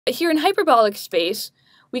here in hyperbolic space,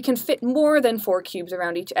 we can fit more than 4 cubes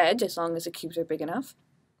around each edge, as long as the cubes are big enough.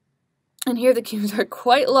 And here the cubes are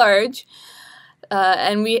quite large,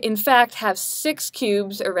 and we in fact have 6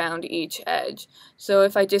 cubes around each edge. So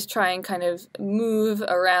if I just try and kind of move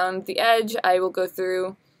around the edge, I will go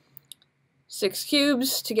through 6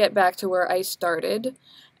 cubes to get back to where I started.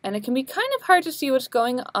 And it can be kind of hard to see what's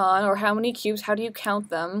going on, or how many cubes, how do you count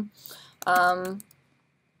them. And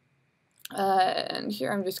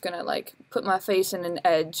here I'm just gonna like put my face in an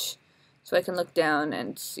edge so I can look down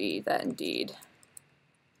and see that indeed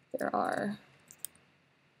there are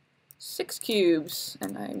 6 cubes,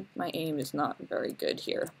 and my aim is not very good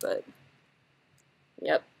here, but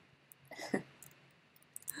yep.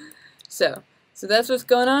 So that's what's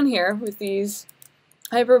going on here with these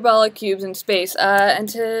hyperbolic cubes in space. And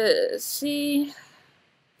to see,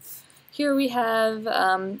 here we have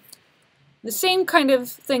the same kind of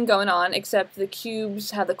thing going on, except the cubes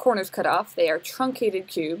have the corners cut off. They are truncated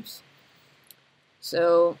cubes.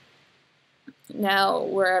 So now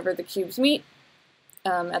wherever the cubes meet,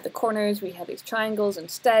 at the corners we have these triangles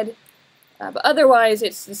instead. But otherwise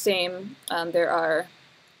it's the same. There are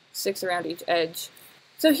 6 around each edge.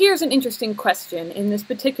 So here's an interesting question in this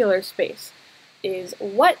particular space, is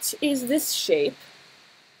what is this shape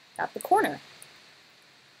at the corner?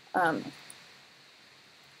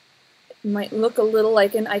 Might look a little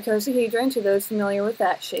like an icosahedron to those familiar with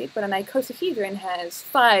that shape, but an icosahedron has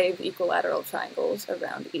 5 equilateral triangles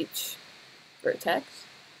around each vertex.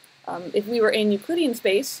 If we were in Euclidean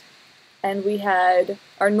space and we had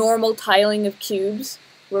our normal tiling of cubes,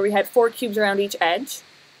 where we had 4 cubes around each edge,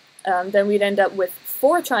 then we'd end up with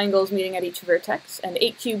 4 triangles meeting at each vertex, and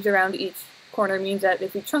 8 cubes around each corner means that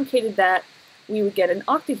if we truncated that, we would get an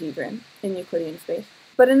octahedron in Euclidean space.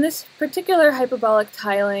 But in this particular hyperbolic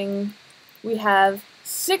tiling, we have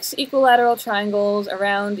 6 equilateral triangles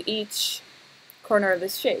around each corner of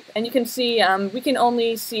this shape. And you can see, we can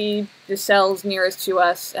only see the cells nearest to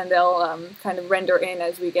us, and they'll kind of render in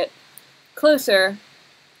as we get closer.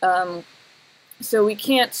 So we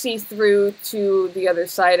can't see through to the other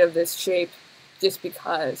side of this shape just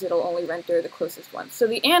because it'll only render the closest one. So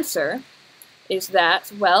the answer is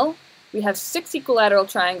that, well, we have 6 equilateral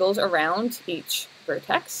triangles around each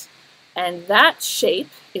vertex, and that shape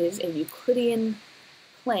is a Euclidean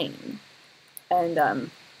plane. And,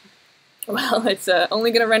 well, it's only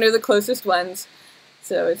going to render the closest ones,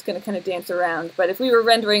 so it's going to kind of dance around. But if we were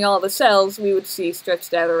rendering all the cells, we would see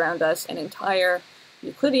stretched out around us an entire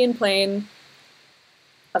Euclidean plane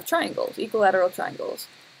of triangles, equilateral triangles.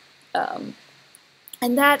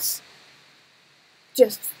 And that's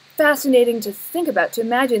just fascinating to think about, to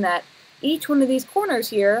imagine that each one of these corners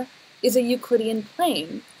here is a Euclidean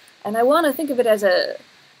plane. And I want to think of it as a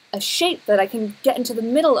shape that I can get into the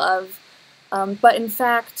middle of, but in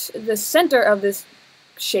fact the center of this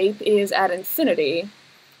shape is at infinity,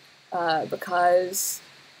 because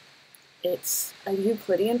it's a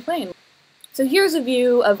Euclidean plane. So here's a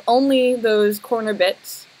view of only those corner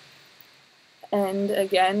bits, and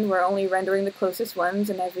again we're only rendering the closest ones,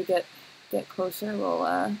 and as we get closer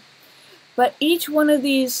we'll but each one of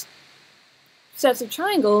these sets of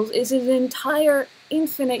triangles is an entire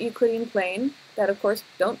infinite Euclidean plane that of course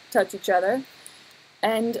don't touch each other.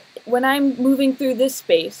 And when I'm moving through this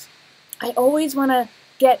space, I always want to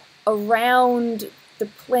get around the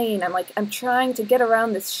plane. I'm trying to get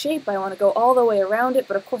around this shape. I want to go all the way around it,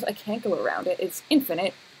 but of course I can't go around it. It's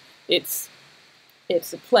infinite. It's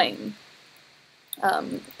a plane.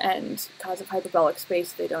 And because of hyperbolic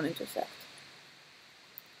space, they don't intersect.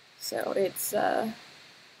 So it's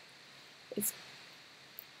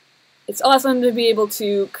awesome to be able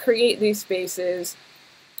to create these spaces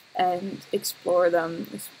and explore them,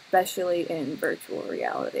 especially in virtual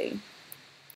reality.